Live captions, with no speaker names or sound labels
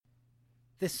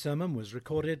This sermon was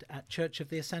recorded at Church of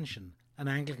the Ascension, an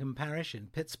Anglican parish in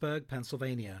Pittsburgh,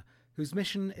 Pennsylvania, whose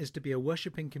mission is to be a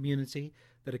worshipping community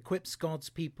that equips God's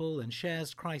people and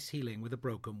shares Christ's healing with a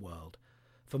broken world.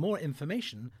 For more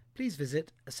information, please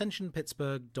visit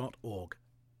ascensionpittsburgh.org.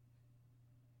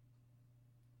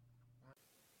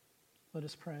 Let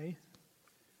us pray.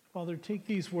 Father, take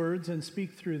these words and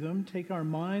speak through them. Take our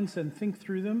minds and think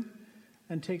through them,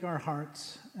 and take our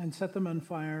hearts and set them on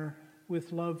fire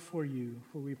with love for you.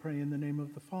 For we pray in the name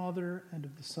of the Father, and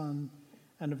of the Son,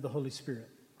 and of the Holy Spirit.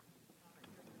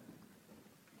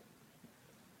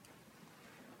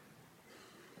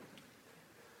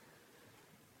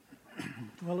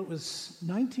 Well, it was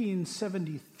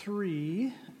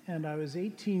 1973, and I was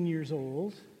 18 years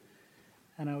old,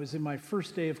 and I was in my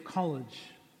first day of college.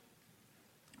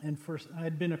 And I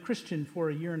had been a Christian for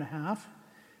a year and a half,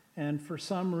 and for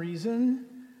some reason,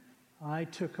 I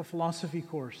took a philosophy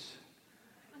course,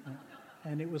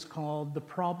 and it was called The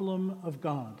Problem of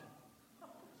God.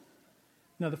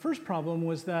 Now, the first problem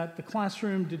was that the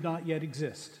classroom did not yet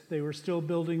exist. They were still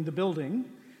building the building,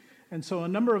 and so a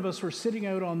number of us were sitting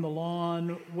out on the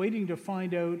lawn, waiting to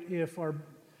find out if a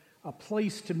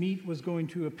place to meet was going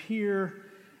to appear.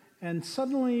 And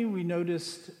suddenly we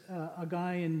noticed a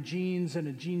guy in jeans and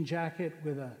a jean jacket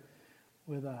with a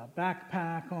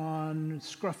backpack on,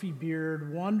 scruffy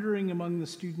beard, wandering among the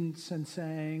students and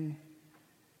saying,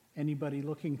 "Anybody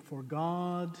looking for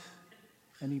God?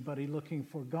 Anybody looking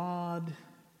for God?"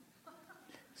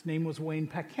 His name was Wayne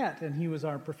Paquette, and he was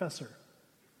our professor.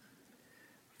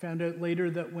 Found out later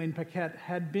that Wayne Paquette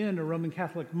had been a Roman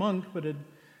Catholic monk, but had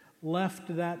left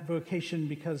that vocation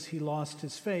because he lost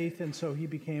his faith, and so he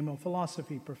became a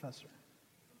philosophy professor.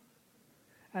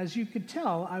 As you could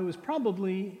tell, I was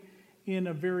probably in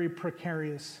a very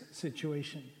precarious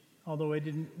situation, although I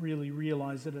didn't really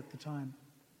realize it at the time.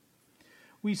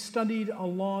 We studied a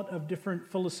lot of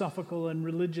different philosophical and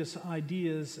religious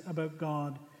ideas about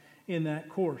God in that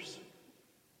course.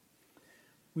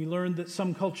 We learned that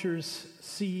some cultures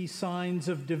see signs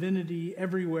of divinity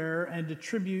everywhere and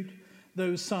attribute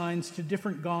those signs to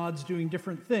different gods doing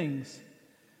different things.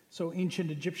 So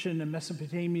ancient Egyptian and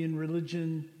Mesopotamian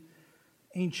religion,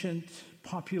 ancient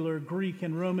popular Greek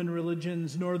and Roman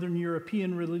religions, Northern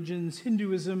European religions,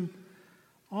 Hinduism,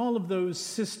 all of those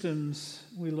systems,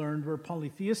 we learned, were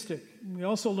polytheistic. We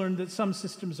also learned that some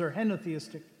systems are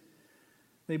henotheistic.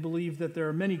 They believe that there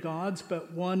are many gods,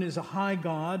 but one is a high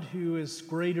God who is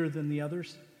greater than the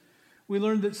others. We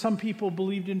learned that some people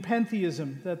believed in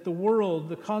pantheism, that the world,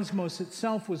 the cosmos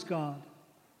itself was God,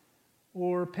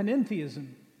 or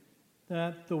panentheism,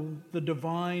 that the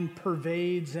divine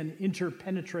pervades and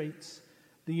interpenetrates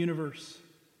the universe.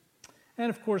 And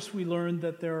of course, we learned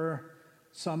that there are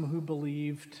some who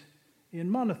believed in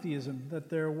monotheism, that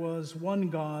there was one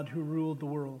God who ruled the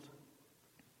world.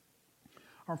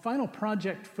 Our final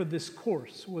project for this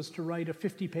course was to write a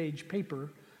 50-page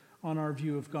paper on our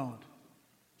view of God.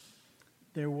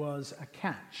 There was a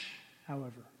catch,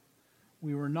 however.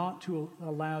 We were not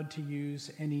allowed to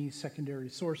use any secondary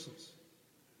sources.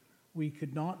 We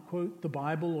could not quote the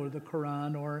Bible or the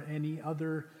Quran or any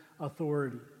other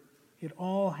authority. It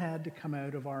all had to come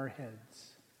out of our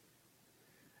heads.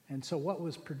 And so what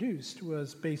was produced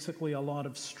was basically a lot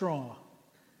of straw.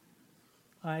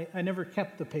 I never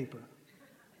kept the paper.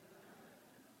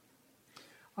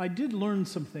 I did learn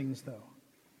some things, though.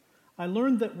 I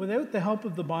learned that without the help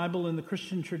of the Bible and the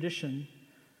Christian tradition,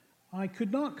 I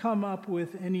could not come up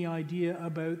with any idea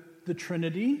about the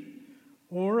Trinity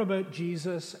or about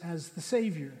Jesus as the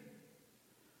Savior.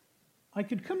 I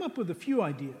could come up with a few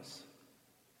ideas.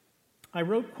 I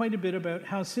wrote quite a bit about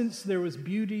how since there was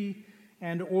beauty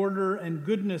and order and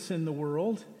goodness in the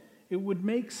world, it would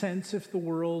make sense if the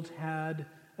world had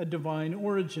a divine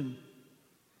origin.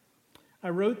 I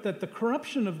wrote that the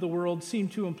corruption of the world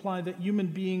seemed to imply that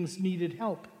human beings needed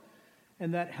help,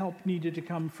 and that help needed to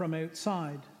come from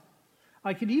outside.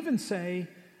 I could even say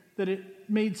that it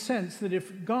made sense that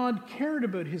if God cared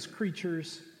about his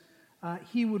creatures,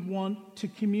 he would want to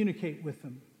communicate with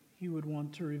them. He would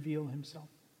want to reveal himself.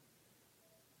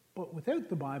 But without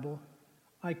the Bible,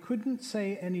 I couldn't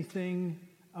say anything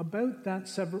about that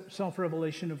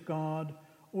self-revelation of God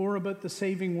or about the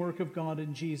saving work of God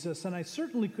in Jesus, and I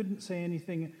certainly couldn't say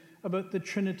anything about the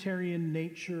Trinitarian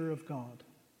nature of God.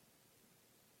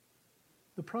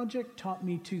 The project taught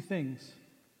me two things.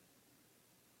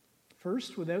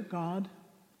 First, without God,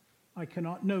 I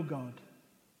cannot know God.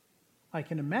 I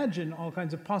can imagine all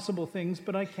kinds of possible things,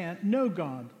 but I can't know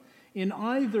God in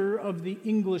either of the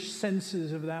English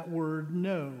senses of that word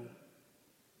know.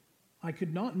 I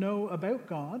could not know about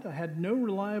God. I had no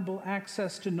reliable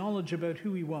access to knowledge about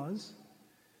who he was.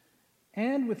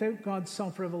 And without God's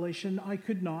self-revelation, I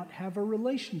could not have a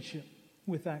relationship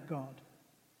with that God.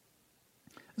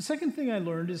 The second thing I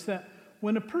learned is that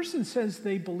when a person says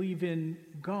they believe in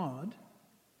God,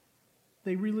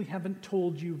 they really haven't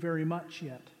told you very much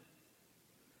yet.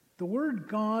 The word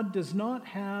God does not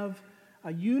have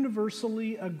a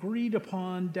universally agreed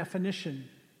upon definition.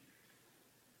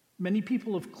 Many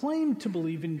people have claimed to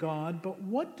believe in God, but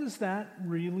what does that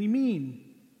really mean?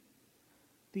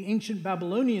 The ancient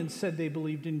Babylonians said they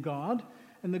believed in God,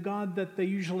 and the God that they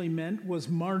usually meant was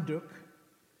Marduk.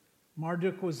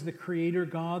 Marduk was the creator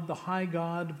god, the high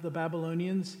god of the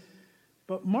Babylonians.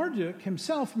 But Marduk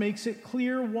himself makes it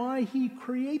clear why he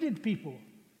created people.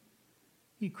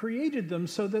 He created them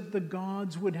so that the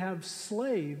gods would have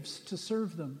slaves to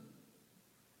serve them.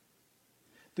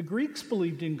 The Greeks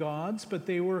believed in gods, but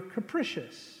they were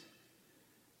capricious.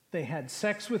 They had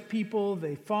sex with people,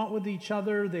 they fought with each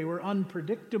other, they were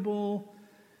unpredictable.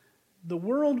 The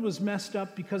world was messed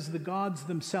up because the gods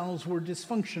themselves were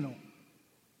dysfunctional.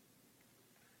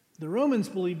 The Romans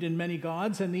believed in many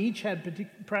gods, and they each had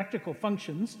practical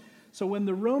functions. So when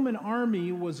the Roman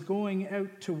army was going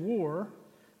out to war,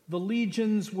 the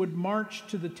legions would march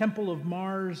to the Temple of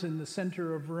Mars in the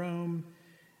center of Rome,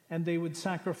 and they would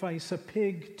sacrifice a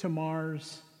pig to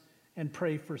Mars and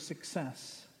pray for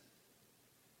success.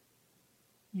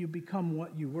 You become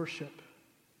what you worship.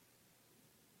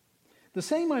 The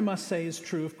same, I must say, is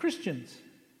true of Christians.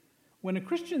 When a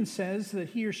Christian says that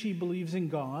he or she believes in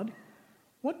God,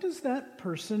 what does that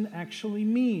person actually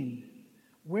mean?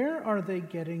 Where are they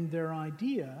getting their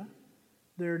idea,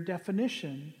 their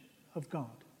definition of God?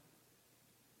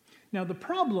 Now, the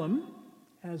problem,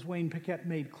 as Wayne Paquette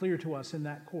made clear to us in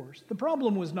that course, the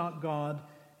problem was not God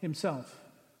himself,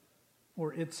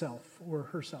 or itself, or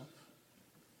herself.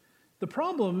 The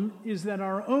problem is that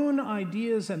our own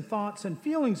ideas and thoughts and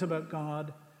feelings about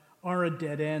God are a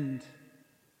dead end.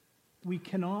 We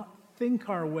cannot think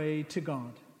our way to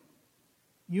God.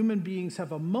 Human beings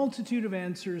have a multitude of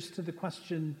answers to the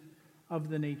question of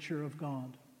the nature of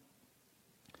God.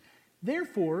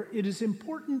 Therefore, it is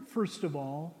important, first of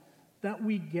all, that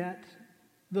we get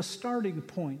the starting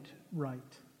point right.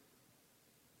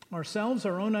 Ourselves,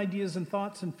 our own ideas and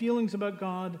thoughts and feelings about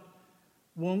God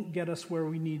won't get us where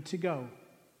we need to go.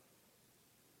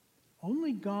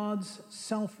 Only God's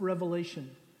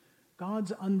self-revelation,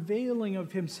 God's unveiling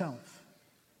of himself,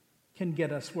 can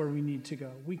get us where we need to go.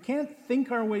 We can't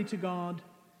think our way to God.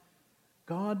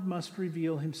 God must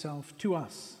reveal himself to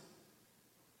us.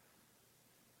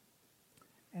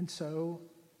 And so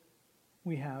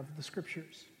we have the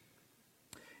scriptures.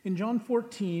 In John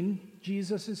 14,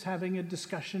 Jesus is having a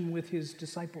discussion with his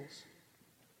disciples.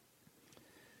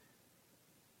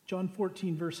 John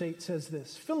 14, verse 8 says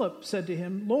this, Philip said to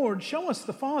him, Lord, show us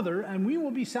the Father, and we will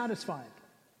be satisfied.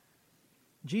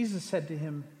 Jesus said to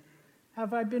him,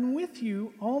 have I been with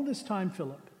you all this time,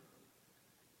 Philip,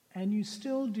 and you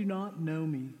still do not know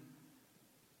me?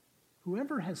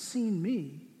 Whoever has seen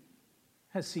me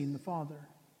has seen the Father.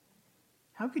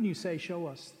 How can you say, show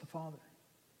us the Father?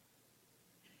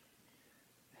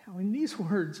 Now, in these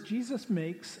words, Jesus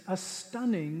makes a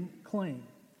stunning claim.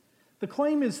 The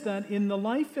claim is that in the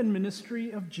life and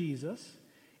ministry of Jesus,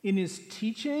 in his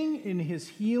teaching, in his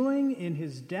healing, in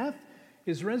his death,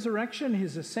 his resurrection,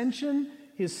 his ascension,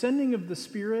 his sending of the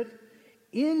Spirit,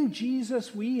 in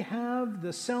Jesus we have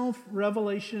the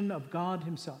self-revelation of God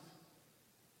himself.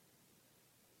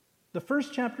 The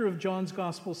first chapter of John's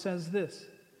Gospel says this,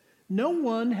 no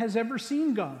one has ever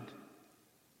seen God.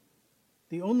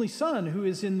 The only Son who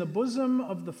is in the bosom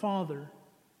of the Father,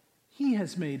 he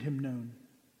has made him known.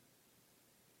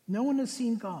 No one has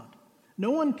seen God.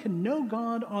 No one can know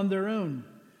God on their own,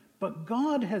 but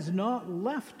God has not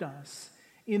left us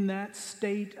in that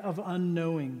state of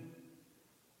unknowing.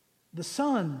 The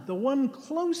Son, the one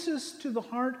closest to the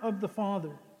heart of the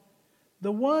Father,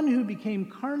 the one who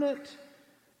became carnate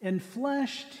and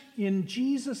fleshed in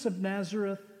Jesus of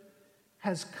Nazareth,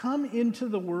 has come into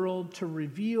the world to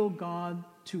reveal God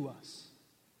to us,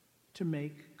 to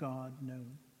make God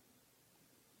known.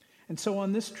 And so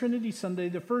on this Trinity Sunday,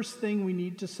 the first thing we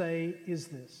need to say is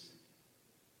this,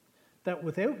 that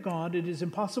without God, it is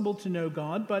impossible to know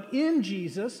God, but in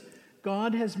Jesus,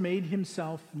 God has made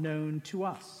himself known to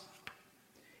us.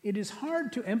 It is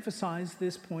hard to emphasize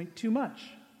this point too much.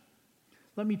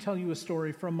 Let me tell you a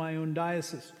story from my own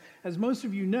diocese. As most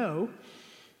of you know,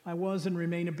 I was and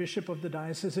remain a bishop of the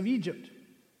Diocese of Egypt.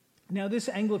 Now, this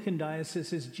Anglican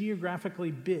diocese is geographically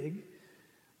big,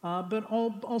 but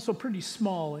also pretty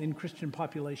small in Christian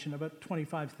population, about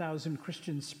 25,000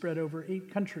 Christians spread over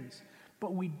 8 countries.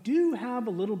 But we do have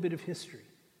a little bit of history.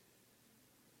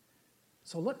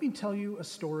 So let me tell you a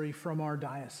story from our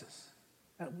diocese.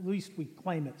 At least we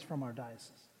claim it's from our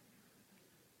diocese.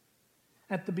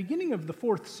 At the beginning of the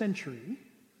 4th century,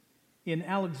 in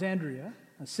Alexandria,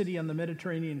 a city on the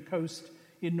Mediterranean coast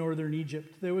in northern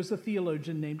Egypt, there was a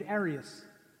theologian named Arius.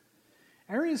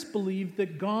 Arius believed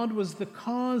that God was the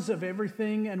cause of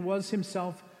everything and was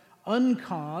himself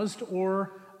uncaused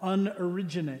or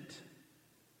unoriginate.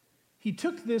 He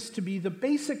took this to be the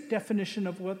basic definition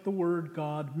of what the word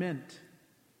God meant.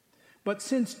 But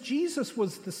since Jesus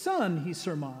was the Son, he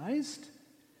surmised,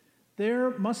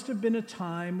 there must have been a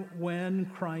time when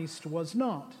Christ was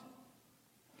not.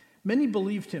 Many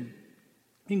believed him,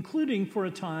 including for a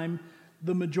time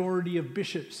the majority of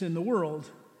bishops in the world.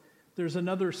 There's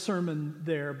another sermon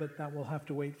there, but that will have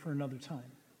to wait for another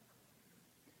time.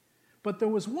 But there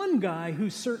was one guy who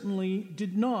certainly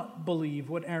did not believe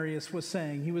what Arius was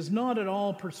saying. He was not at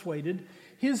all persuaded.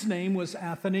 His name was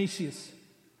Athanasius.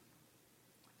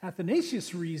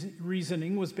 Athanasius'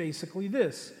 reasoning was basically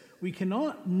this: we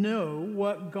cannot know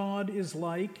what God is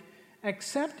like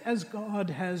except as God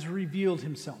has revealed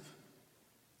himself.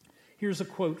 Here's a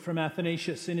quote from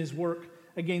Athanasius in his work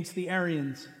against the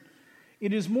Arians.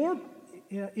 It is more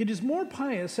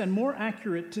pious and more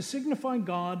accurate to signify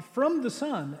God from the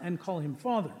Son and call him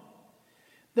Father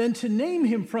than to name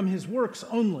him from his works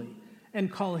only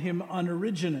and call him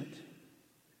unoriginate.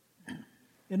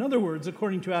 In other words,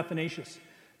 according to Athanasius,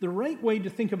 the right way to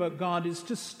think about God is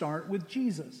to start with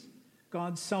Jesus,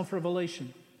 God's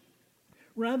self-revelation,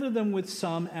 rather than with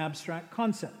some abstract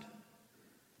concept.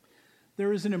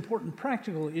 There is an important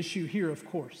practical issue here, of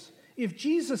course. If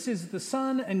Jesus is the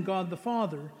Son and God the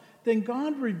Father, then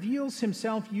God reveals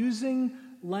himself using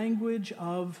language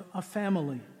of a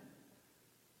family.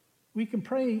 We can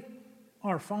pray,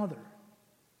 Our Father,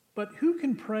 but who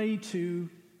can pray to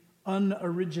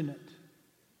unoriginate?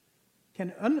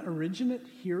 Can unoriginate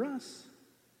hear us?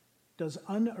 Does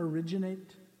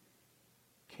unoriginate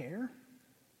care?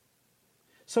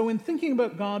 So in thinking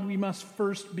about God, we must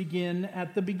first begin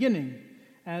at the beginning.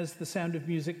 As The Sound of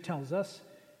Music tells us,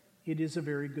 it is a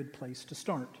very good place to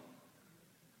start.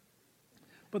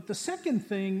 But the second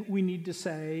thing we need to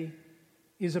say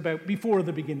is about before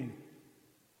the beginning.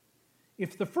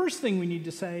 If the first thing we need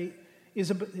to say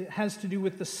has to do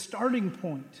with the starting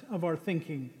point of our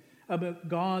thinking about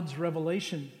God's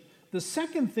revelation, the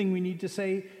second thing we need to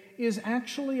say is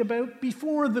actually about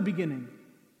before the beginning.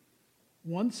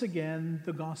 Once again,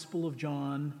 the Gospel of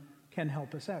John can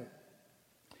help us out.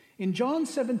 In John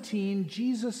 17,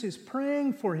 Jesus is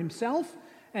praying for himself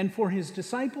and for his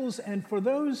disciples and for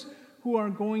those who are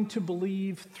going to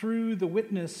believe through the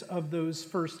witness of those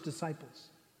first disciples.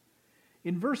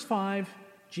 In verse 5,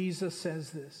 Jesus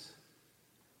says this: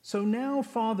 "So now,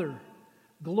 Father,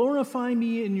 glorify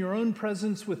me in your own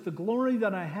presence with the glory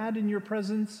that I had in your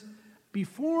presence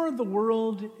before the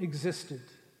world existed."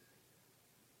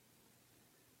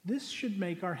 This should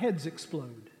make our heads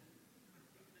explode.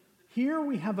 Here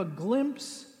we have a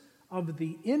glimpse of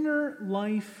the inner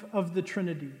life of the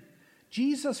Trinity.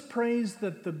 Jesus prays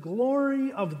that the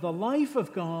glory of the life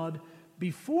of God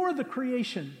before the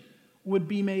creation would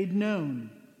be made known.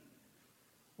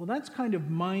 Well, that's kind of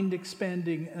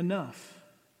mind-expanding enough,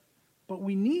 but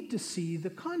we need to see the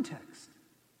context.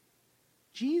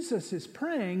 Jesus is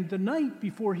praying the night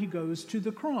before he goes to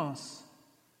the cross.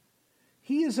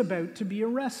 He is about to be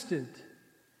arrested,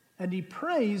 and he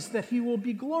prays that he will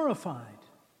be glorified.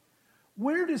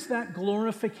 Where does that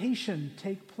glorification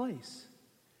take place?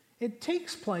 It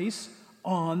takes place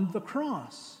on the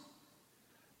cross.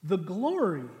 The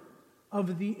glory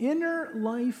of the inner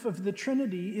life of the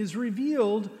Trinity is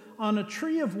revealed on a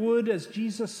tree of wood as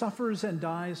Jesus suffers and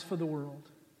dies for the world.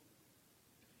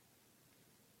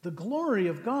 The glory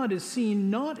of God is seen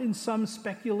not in some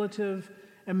speculative,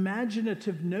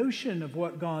 imaginative notion of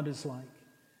what God is like,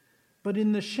 but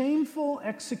in the shameful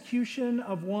execution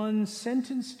of one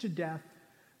sentenced to death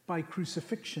by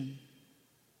crucifixion.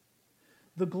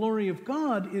 The glory of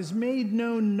God is made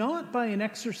known not by an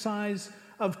exercise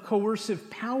of coercive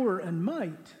power and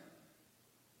might,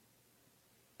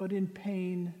 but in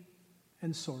pain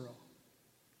and sorrow.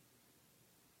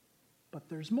 But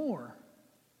there's more.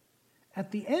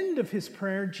 At the end of his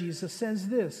prayer, Jesus says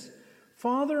this: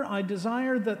 "Father, I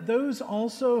desire that those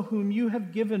also whom you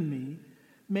have given me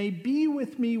may be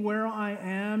with me where I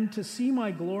am to see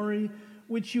my glory,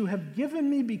 which you have given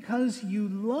me because you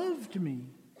loved me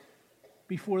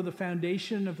before the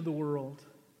foundation of the world."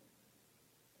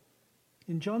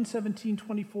 In John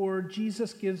 17:24,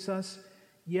 Jesus gives us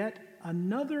yet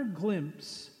another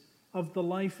glimpse of the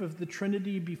life of the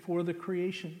Trinity before the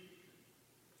creation.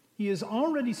 He has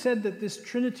already said that this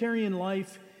Trinitarian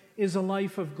life is a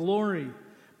life of glory.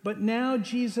 But now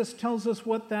Jesus tells us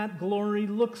what that glory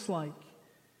looks like.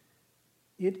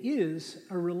 It is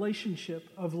a relationship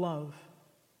of love.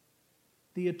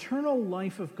 The eternal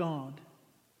life of God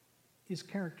is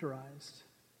characterized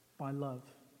by love.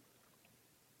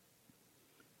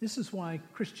 This is why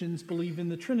Christians believe in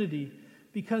the Trinity,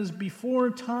 because before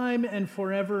time and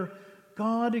forever,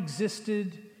 God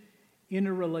existed in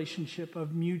a relationship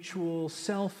of mutual,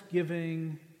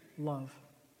 self-giving love.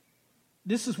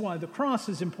 This is why the cross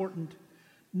is important,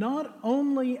 not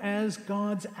only as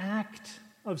God's act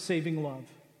of saving love.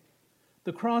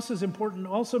 The cross is important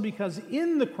also because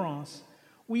in the cross,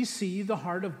 we see the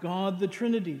heart of God, the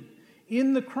Trinity.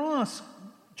 In the cross,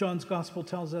 John's Gospel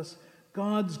tells us,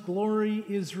 God's glory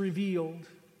is revealed,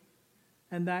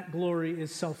 and that glory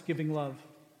is self-giving love.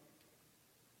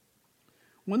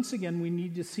 Once again, we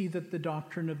need to see that the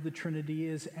doctrine of the Trinity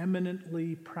is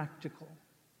eminently practical.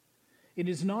 It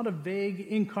is not a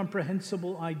vague,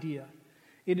 incomprehensible idea.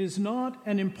 It is not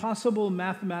an impossible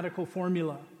mathematical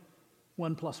formula,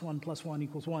 1 + 1 + 1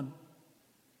 = 1.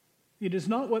 It is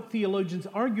not what theologians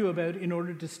argue about in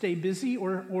order to stay busy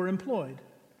or employed.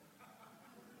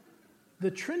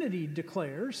 The Trinity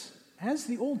declares, as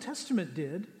the Old Testament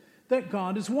did, that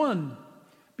God is one.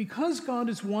 Because God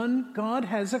is one, God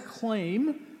has a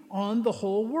claim on the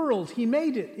whole world. He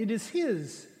made it. It is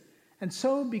his. And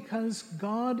so, because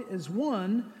God is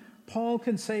one, Paul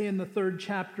can say in the 3rd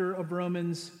chapter of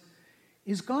Romans,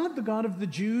 is God the God of the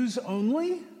Jews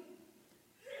only?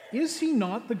 Is he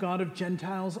not the God of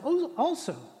Gentiles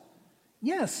also?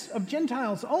 Yes, of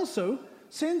Gentiles also,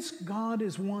 since God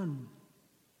is one.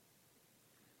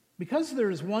 Because there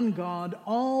is one God,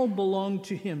 all belong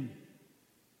to him.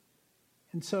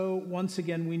 And so, once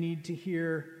again, we need to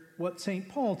hear what St.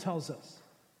 Paul tells us.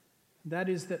 That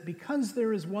is that because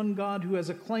there is one God who has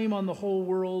a claim on the whole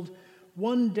world,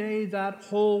 one day that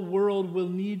whole world will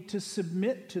need to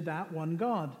submit to that one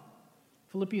God.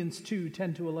 Philippians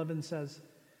 2:10-11 says,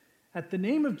 "At the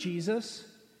name of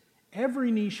Jesus,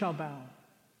 every knee shall bow,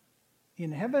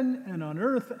 in heaven and on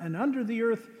earth and under the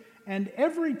earth, and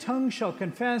every tongue shall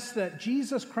confess that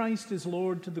Jesus Christ is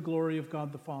Lord, to the glory of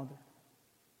God the Father."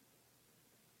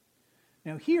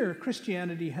 Now here,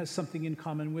 Christianity has something in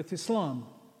common with Islam.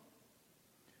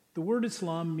 The word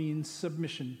Islam means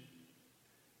submission.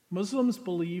 Muslims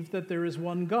believe that there is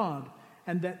one God,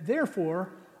 and that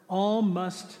therefore all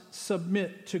must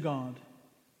submit to God.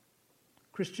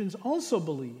 Christians also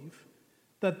believe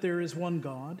that there is one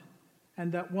God,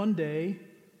 and that one day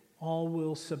all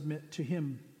will submit to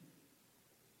him.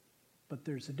 But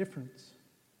there's a difference.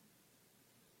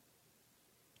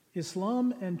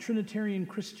 Islam and Trinitarian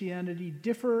Christianity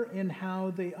differ in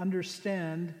how they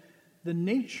understand the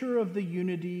nature of the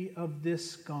unity of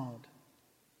this God.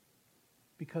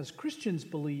 Because Christians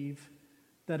believe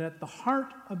that at the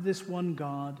heart of this one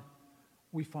God,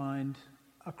 we find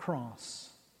a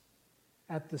cross.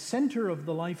 At the center of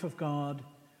the life of God,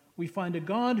 we find a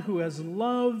God who has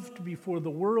loved before the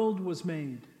world was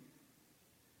made.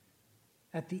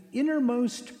 At the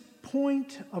innermost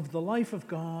point of the life of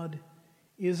God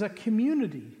is a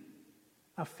community,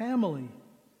 a family,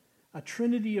 a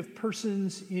trinity of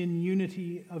persons in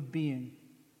unity of being.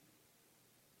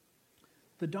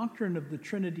 The doctrine of the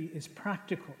Trinity is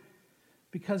practical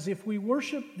because if we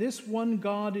worship this one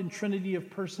God in trinity of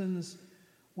persons,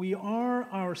 we are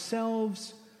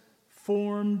ourselves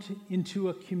formed into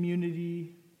a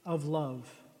community of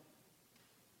love.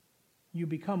 You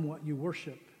become what you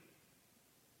worship.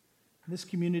 This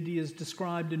community is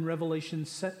described in Revelation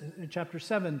chapter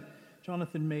 7.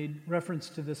 Jonathan made reference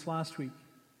to this last week.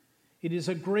 It is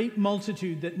a great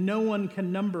multitude that no one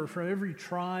can number, from every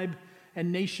tribe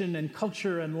and nation and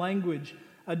culture and language,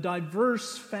 a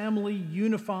diverse family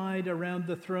unified around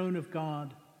the throne of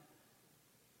God,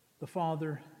 the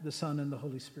Father, the Son, and the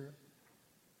Holy Spirit.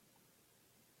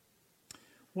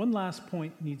 One last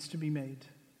point needs to be made.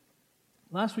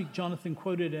 Last week, Jonathan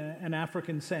quoted an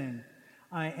African saying,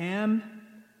 "I am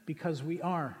because we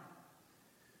are."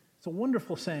 It's a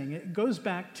wonderful saying. It goes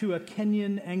back to a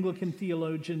Kenyan Anglican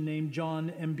theologian named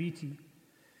John Mbiti.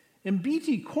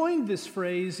 Mbiti coined this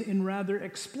phrase in rather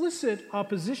explicit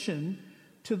opposition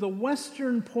to the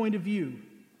Western point of view.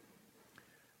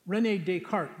 René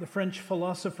Descartes, the French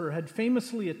philosopher, had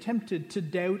famously attempted to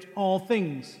doubt all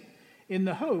things in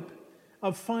the hope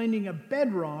of finding a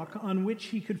bedrock on which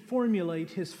he could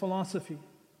formulate his philosophy.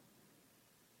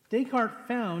 Descartes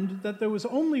found that there was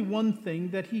only one thing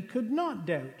that he could not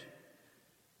doubt,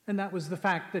 and that was the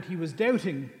fact that he was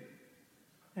doubting.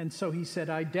 And so he said,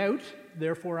 "I doubt,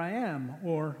 therefore I am,"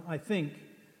 or "I think,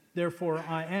 therefore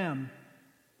I am."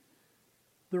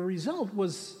 The result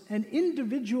was an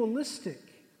individualistic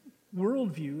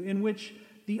worldview in which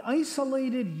the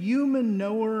isolated human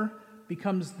knower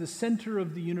becomes the center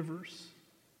of the universe.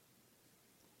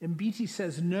 And Mbiti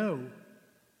says, no,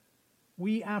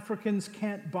 we Africans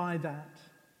can't buy that.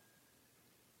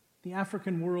 The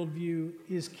African worldview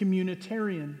is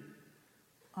communitarian.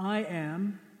 I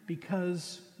am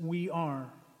because we are.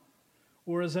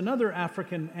 Or as another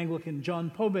African Anglican, John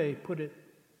Pobe, put it,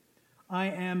 I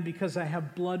am because I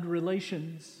have blood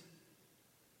relations.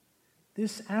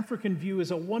 This African view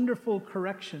is a wonderful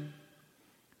correction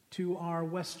to our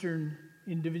Western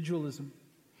individualism.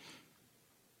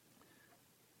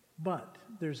 But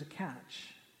there's a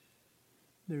catch.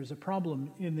 There's a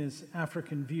problem in this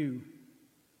African view.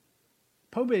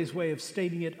 Pobe's way of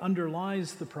stating it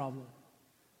underlies the problem.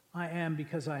 I am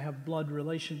because I have blood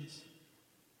relations.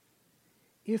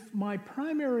 If my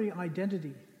primary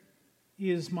identity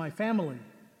is my family,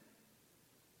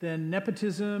 then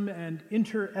nepotism and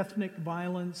inter-ethnic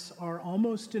violence are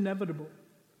almost inevitable.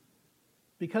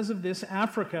 Because of this,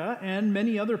 Africa and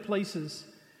many other places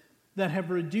that have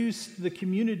reduced the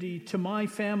community to my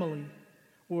family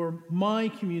or my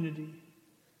community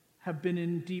have been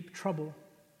in deep trouble.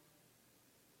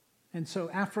 And so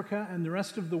Africa and the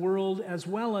rest of the world, as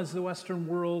well as the Western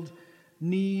world,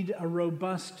 need a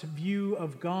robust view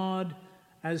of God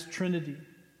as Trinity.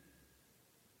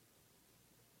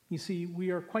 You see,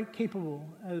 we are quite capable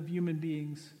of human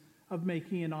beings of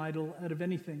making an idol out of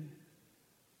anything,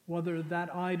 whether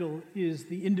that idol is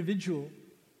the individual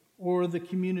or the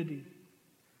community.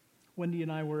 Wendy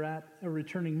and I were at a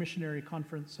returning missionary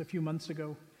conference a few months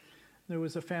ago. There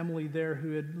was a family there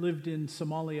who had lived in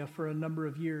Somalia for a number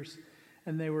of years,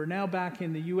 and they were now back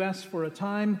in the U.S. for a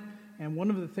time, and one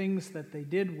of the things that they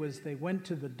did was they went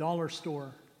to the dollar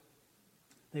store.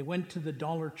 They went to the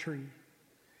Dollar Tree,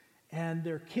 and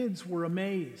their kids were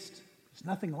amazed. There's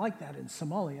nothing like that in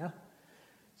Somalia.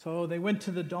 So they went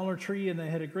to the Dollar Tree, and they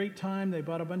had a great time. They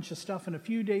bought a bunch of stuff, and a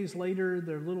few days later,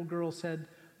 their little girl said,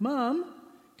 "Mom,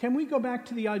 can we go back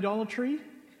to the idolatry?"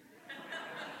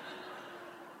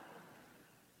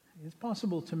 It's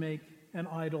possible to make an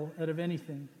idol out of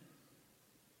anything.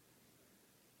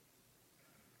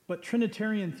 But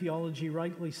Trinitarian theology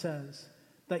rightly says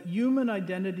that human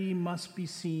identity must be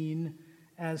seen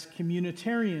as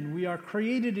communitarian. We are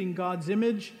created in God's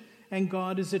image, and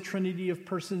God is a trinity of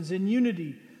persons in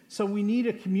unity. So we need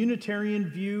a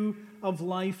communitarian view of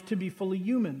life to be fully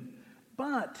human.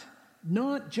 But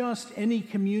not just any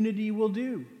community will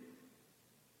do.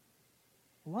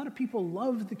 A lot of people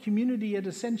love the community at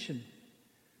Ascension,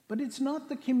 but it's not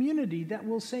the community that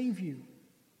will save you.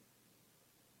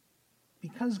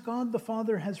 Because God the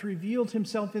Father has revealed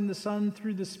himself in the Son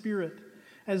through the Spirit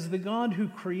as the God who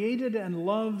created and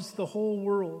loves the whole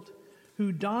world,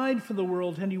 who died for the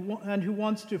world and who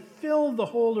wants to fill the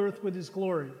whole earth with his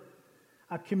glory.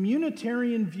 A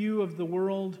communitarian view of the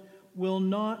world will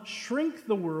not shrink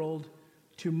the world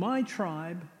to my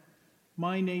tribe,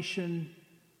 my nation,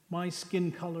 my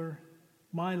skin color,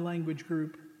 my language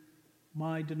group,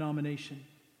 my denomination.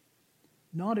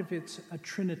 Not if it's a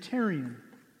Trinitarian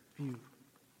view.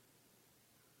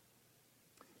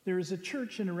 There is a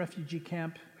church in a refugee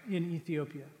camp in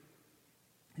Ethiopia,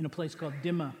 in a place called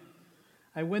Dimma.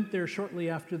 I went there shortly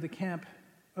after the camp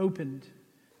opened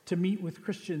to meet with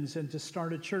Christians and to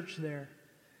start a church there.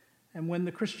 And when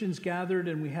the Christians gathered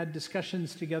and we had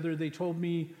discussions together, they told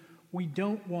me, we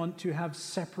don't want to have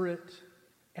separate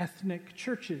ethnic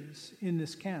churches in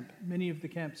this camp. Many of the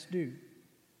camps do.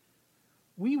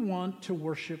 We want to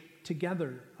worship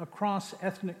together across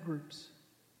ethnic groups.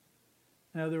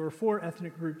 Now, there were 4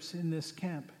 ethnic groups in this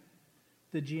camp: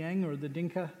 the Jiang or the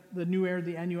Dinka, the Nuer,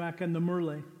 the Anuak, and the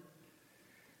Murle.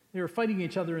 They were fighting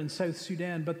each other in South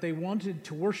Sudan, but they wanted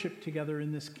to worship together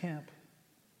in this camp.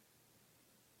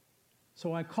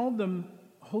 So I called them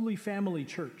Holy Family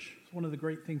Church. It's one of the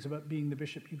great things about being the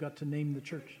bishop, you got to name the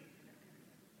church.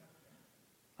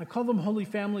 I call them Holy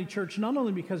Family Church not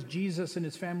only because Jesus and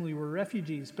his family were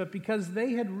refugees, but because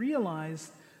they had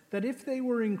realized that if they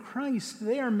were in Christ,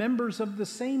 they are members of the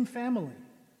same family.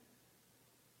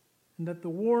 And that the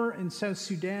war in South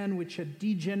Sudan, which had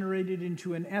degenerated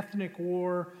into an ethnic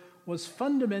war, was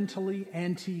fundamentally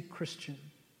anti-Christian,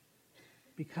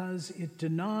 because it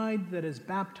denied that as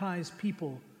baptized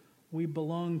people, we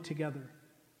belong together.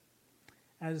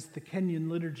 As the Kenyan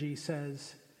liturgy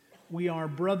says, we are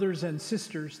brothers and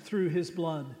sisters through his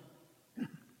blood.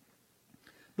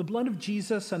 The blood of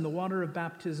Jesus and the water of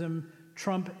baptism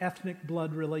trump ethnic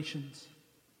blood relations.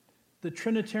 The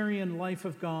Trinitarian life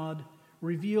of God,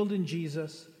 revealed in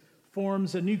Jesus,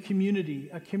 forms a new community,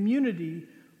 a community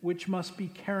which must be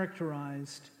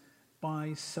characterized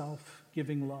by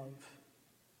self-giving love.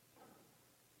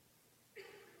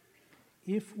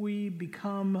 If we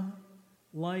become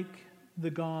like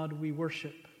the God we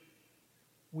worship,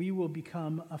 we will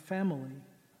become a family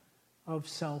of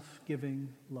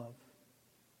self-giving love.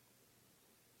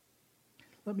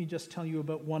 Let me just tell you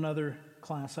about one other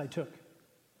class I took.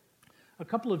 A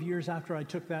couple of years after I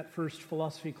took that first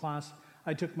philosophy class,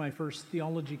 I took my first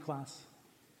theology class.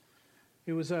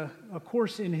 It was a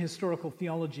course in historical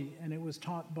theology, and it was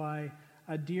taught by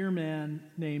a dear man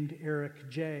named Eric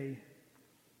Jay,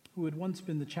 who had once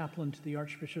been the chaplain to the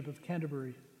Archbishop of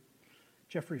Canterbury,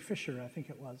 Geoffrey Fisher, I think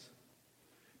it was.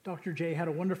 Dr. Jay had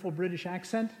a wonderful British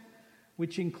accent,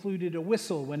 which included a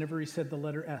whistle whenever he said the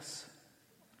letter S.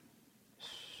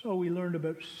 So we learned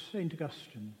about St.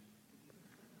 Augustine.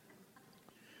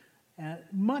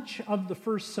 Much of the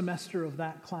first semester of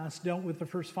that class dealt with the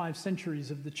first 5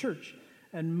 centuries of the church.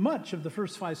 And much of the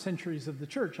first 5 centuries of the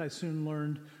church, I soon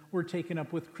learned, were taken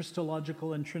up with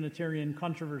Christological and Trinitarian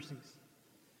controversies.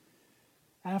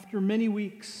 After many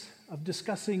weeks of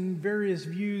discussing various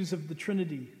views of the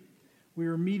Trinity, we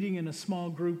were meeting in a small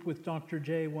group with Dr.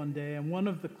 Jay one day, and one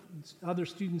of the other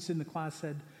students in the class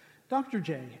said, "Dr.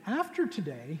 Jay, after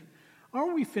today,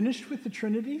 are we finished with the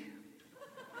Trinity?"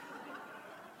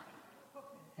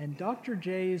 And Dr.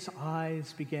 Jay's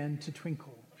eyes began to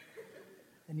twinkle.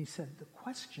 And he said, "The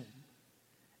question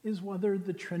is whether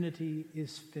the Trinity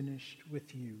is finished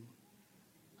with you."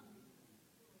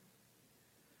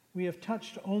 We have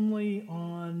touched only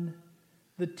on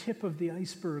the tip of the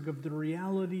iceberg of the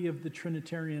reality of the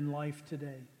Trinitarian life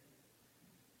today.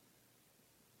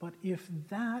 But if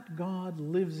that God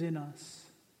lives in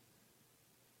us,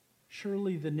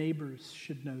 surely the neighbors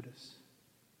should notice.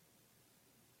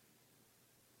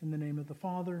 In the name of the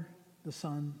Father, the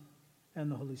Son,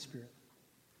 and the Holy Spirit.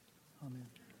 Amen.